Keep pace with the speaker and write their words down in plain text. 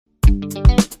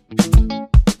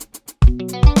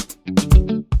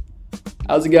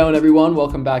How's it going, everyone?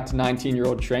 Welcome back to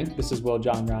 19-Year-Old Shrink. This is Will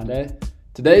John Grande.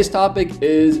 Today's topic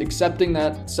is accepting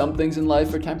that some things in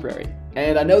life are temporary.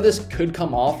 And I know this could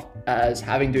come off as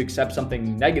having to accept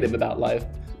something negative about life,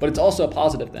 but it's also a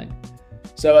positive thing.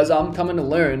 So as I'm coming to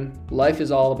learn, life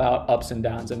is all about ups and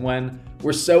downs. And when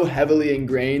we're so heavily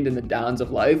ingrained in the downs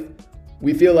of life,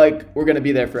 we feel like we're going to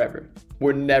be there forever.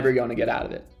 We're never going to get out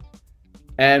of it.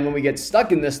 And when we get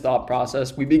stuck in this thought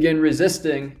process, we begin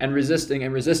resisting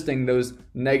those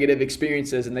negative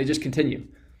experiences, and they just continue.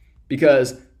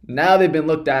 Because now they've been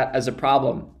looked at as a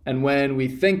problem. And when we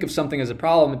think of something as a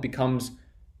problem, it becomes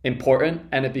important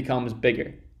and it becomes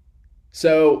bigger.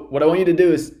 So what I want you to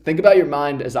do is think about your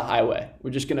mind as a highway.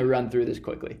 We're just going to run through this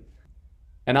quickly.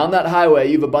 And on that highway,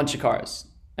 you have a bunch of cars.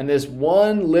 And this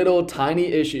one little tiny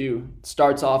issue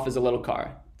starts off as a little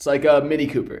car. It's like a Mini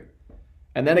Cooper.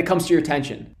 And then it comes to your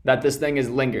attention that this thing is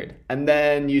lingered. And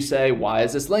then you say, why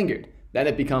is this lingered? Then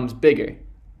it becomes bigger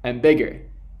and bigger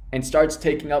and starts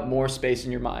taking up more space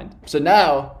in your mind. So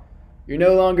now you're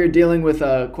no longer dealing with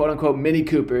a quote unquote Mini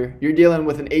Cooper. You're dealing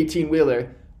with an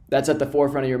 18-wheeler that's at the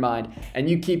forefront of your mind. And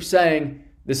you keep saying,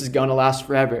 this is going to last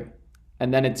forever.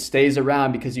 And then it stays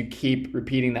around because you keep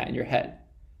repeating that in your head.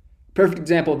 Perfect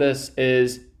example of this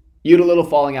is you had a little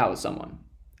falling out with someone.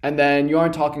 And then you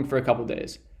aren't talking for a couple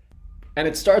days. And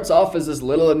it starts off as this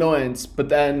little annoyance, but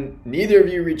then neither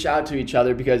of you reach out to each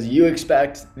other because you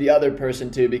expect the other person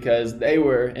to because they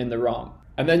were in the wrong.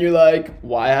 And then you're like,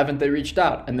 why haven't they reached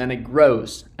out? And then it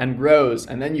grows and grows.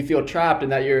 And then you feel trapped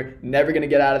and that you're never going to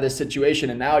get out of this situation.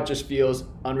 And now it just feels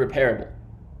unrepairable.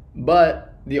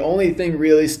 But the only thing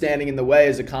really standing in the way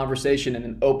is a conversation and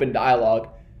an open dialogue.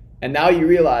 And now you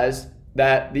realize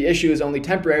that the issue is only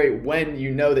temporary when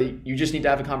you know that you just need to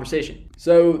have a conversation.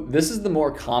 So this is the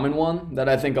more common one that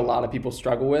I think a lot of people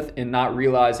struggle with in not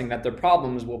realizing that their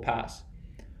problems will pass.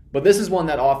 But this is one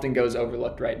that often goes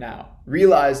overlooked right now,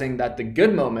 realizing that the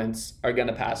good moments are going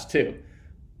to pass too.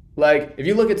 Like if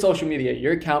you look at social media,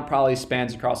 your account probably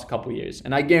spans across a couple years.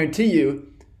 And I guarantee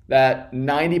you that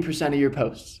 90% of your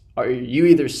posts are you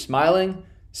either smiling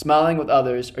with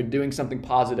others, or doing something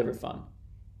positive or fun.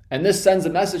 And this sends a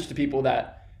message to people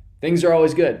that things are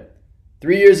always good.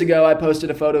 3 years ago, I posted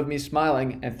a photo of me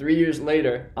smiling, and 3 years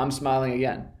later, I'm smiling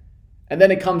again. And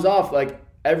then it comes off like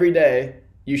every day,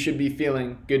 you should be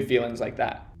feeling good feelings like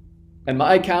that. And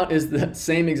my account is the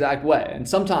same exact way. And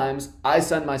sometimes I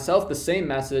send myself the same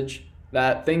message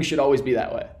that things should always be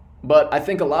that way. But I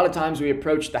think a lot of times we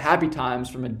approach the happy times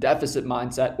from a deficit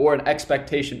mindset or an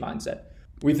expectation mindset.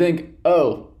 We think,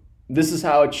 oh, this is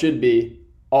how it should be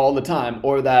all the time,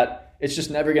 or that it's just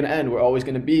never going to end. We're always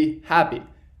going to be happy.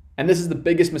 And this is the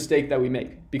biggest mistake that we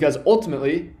make, because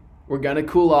ultimately we're going to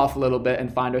cool off a little bit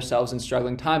and find ourselves in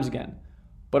struggling times again.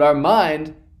 But our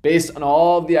mind, based on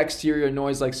all of the exterior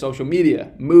noise like social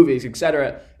media, movies,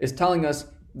 etc., is telling us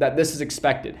that this is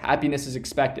expected. Happiness is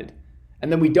expected. And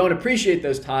then we don't appreciate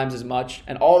those times as much,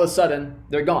 and all of a sudden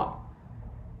they're gone.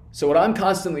 So what I'm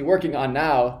constantly working on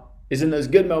now is in those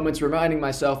good moments reminding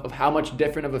myself of how much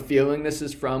different of a feeling this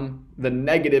is from the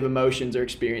negative emotions or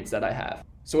experience that I have.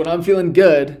 So when I'm feeling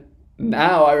good,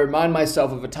 now I remind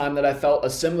myself of a time that I felt a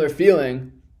similar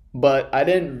feeling, but I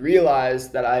didn't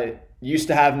realize that I used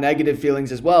to have negative feelings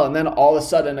as well. And then all of a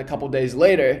sudden, a couple days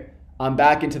later, I'm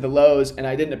back into the lows and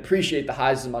I didn't appreciate the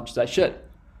highs as much as I should.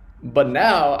 But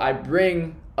now I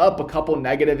bring up a couple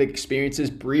negative experiences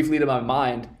briefly to my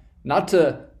mind, not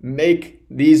to make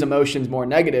these emotions more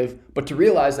negative, but to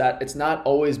realize that it's not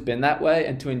always been that way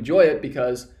and to enjoy it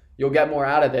because you'll get more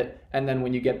out of it. And then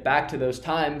when you get back to those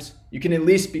times, you can at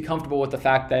least be comfortable with the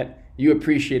fact that you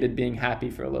appreciated being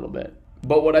happy for a little bit.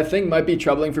 But what I think might be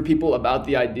troubling for people about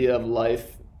the idea of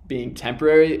life being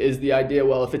temporary is the idea,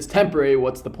 well, if it's temporary,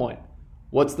 what's the point?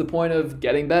 What's the point of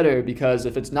getting better? Because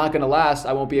if it's not going to last,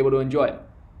 I won't be able to enjoy it.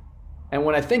 And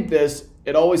when I think this,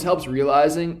 it always helps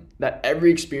realizing that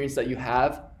every experience that you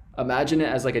have, imagine it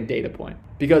as like a data point.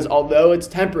 Because although it's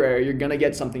temporary, you're going to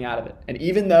get something out of it. And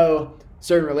even though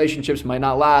certain relationships might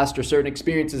not last or certain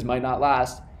experiences might not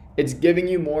last, it's giving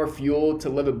you more fuel to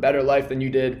live a better life than you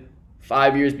did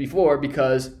 5 years before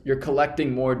because you're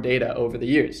collecting more data over the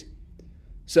years.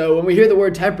 So when we hear the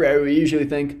word temporary, we usually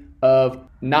think of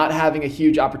not having a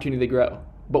huge opportunity to grow,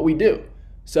 but we do.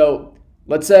 So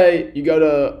let's say you go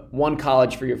to one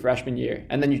college for your freshman year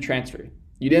and then you transfer.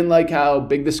 You didn't like how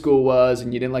big the school was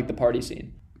and you didn't like the party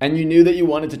scene. And you knew that you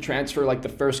wanted to transfer like the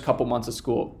first couple months of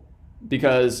school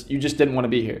because you just didn't want to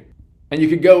be here. And you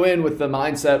could go in with the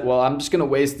mindset, well, I'm just going to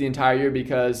waste the entire year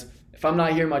because if I'm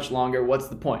not here much longer, what's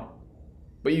the point?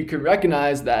 But you could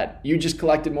recognize that you just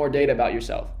collected more data about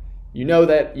yourself. You know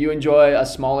that you enjoy a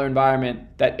smaller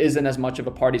environment that isn't as much of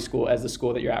a party school as the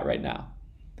school that you're at right now.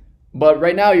 But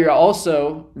right now, you're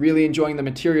also really enjoying the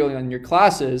material in your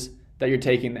classes that you're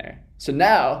taking there. So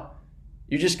now,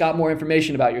 you just got more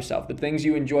information about yourself, the things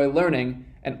you enjoy learning,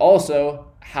 and also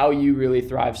how you really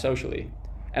thrive socially.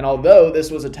 And although this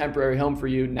was a temporary home for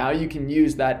you, now you can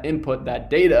use that input, that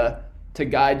data, to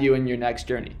guide you in your next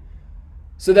journey.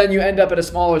 So then you end up at a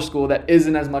smaller school that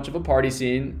isn't as much of a party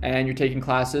scene, and you're taking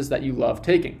classes that you love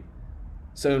taking.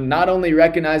 So not only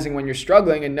recognizing when you're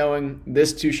struggling and knowing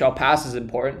this too shall pass is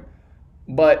important,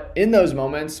 but in those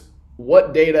moments,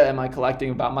 what data am I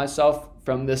collecting about myself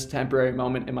from this temporary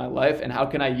moment in my life, and how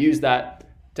can I use that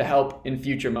to help in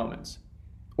future moments?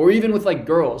 Or even with like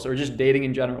girls or just dating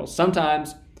in general.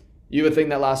 Sometimes you have a thing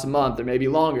that lasts a month or maybe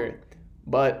longer,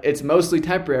 but it's mostly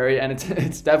temporary, and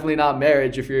it's definitely not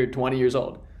marriage if you're 20 years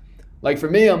old. Like for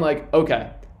me, I'm like,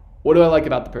 okay, what do I like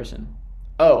about the person?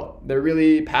 Oh, they're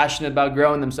really passionate about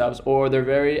growing themselves, or they're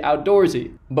very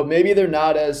outdoorsy, but maybe they're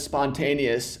not as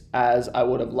spontaneous as I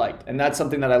would have liked. And that's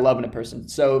something that I love in a person.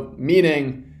 So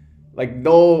meaning like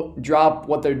they'll drop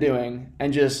what they're doing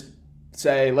and just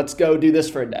say, let's go do this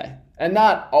for a day. And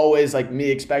not always like me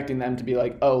expecting them to be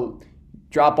like, oh,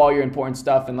 drop all your important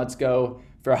stuff and let's go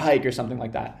for a hike or something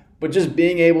like that. But just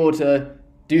being able to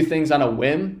do things on a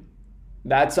whim,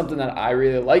 that's something that I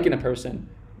really like in a person.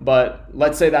 But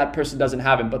let's say that person doesn't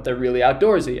have it, but they're really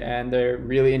outdoorsy and they're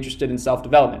really interested in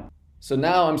self-development. So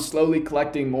now I'm slowly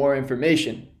collecting more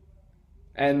information.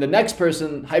 And the next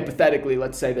person, hypothetically,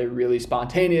 let's say they're really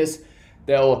spontaneous.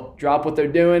 They'll drop what they're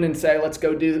doing and say, let's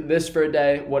go do this for a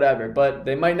day, whatever. But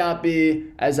they might not be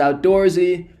as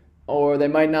outdoorsy, or they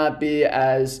might not be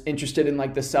as interested in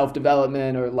like the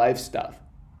self-development or life stuff.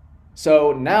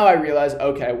 So now I realize,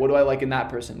 okay, what do I like in that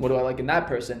person? What do I like in that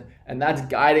person? And that's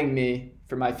guiding me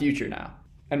for my future now.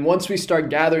 And once we start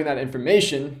gathering that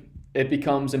information, it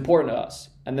becomes important to us.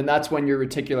 And then that's when your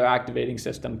reticular activating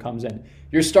system comes in.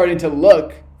 You're starting to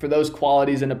look for those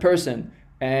qualities in a person,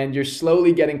 and you're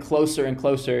slowly getting closer and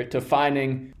closer to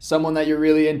finding someone that you're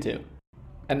really into.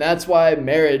 And that's why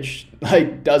marriage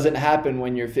doesn't happen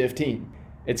when you're 15.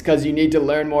 It's because you need to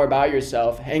learn more about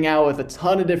yourself, hang out with a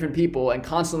ton of different people, and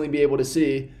constantly be able to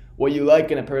see what you like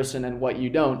in a person and what you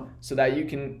don't, so that you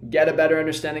can get a better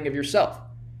understanding of yourself.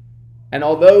 And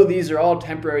although these are all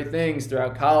temporary things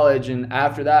throughout college and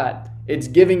after that, it's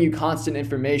giving you constant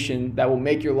information that will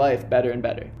make your life better and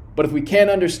better. But if we can't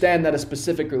understand that a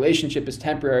specific relationship is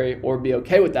temporary or be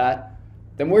okay with that,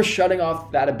 then we're shutting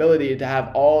off that ability to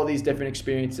have all these different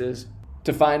experiences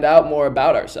to find out more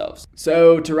about ourselves.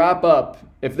 So to wrap up,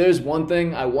 if there's one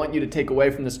thing I want you to take away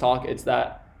from this talk, it's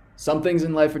that some things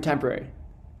in life are temporary,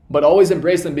 but always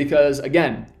embrace them, because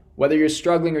again, whether you're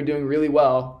struggling or doing really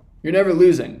well, you're never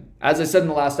losing. As I said in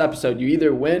the last episode, you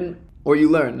either win or you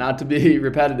learn, not to be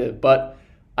repetitive, but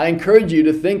I encourage you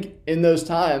to think in those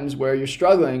times where you're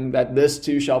struggling that this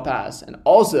too shall pass, and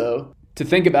also to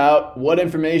think about what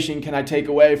information can I take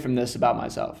away from this about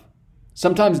myself.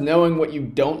 Sometimes knowing what you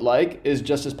don't like is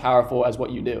just as powerful as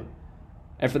what you do.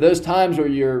 And for those times where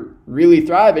you're really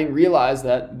thriving, realize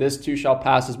that this too shall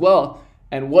pass as well.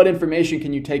 And what information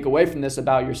can you take away from this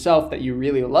about yourself that you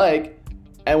really like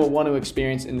and will want to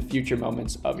experience in the future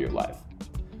moments of your life.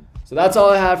 So that's all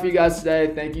I have for you guys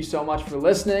today. Thank you so much for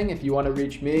listening. If you want to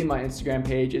reach me, my Instagram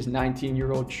page is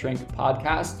 19-Year-Old Shrink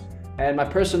Podcast. And my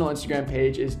personal Instagram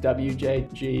page is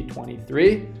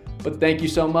WJG23. But thank you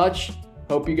so much.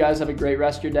 Hope you guys have a great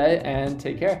rest of your day and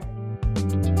take care.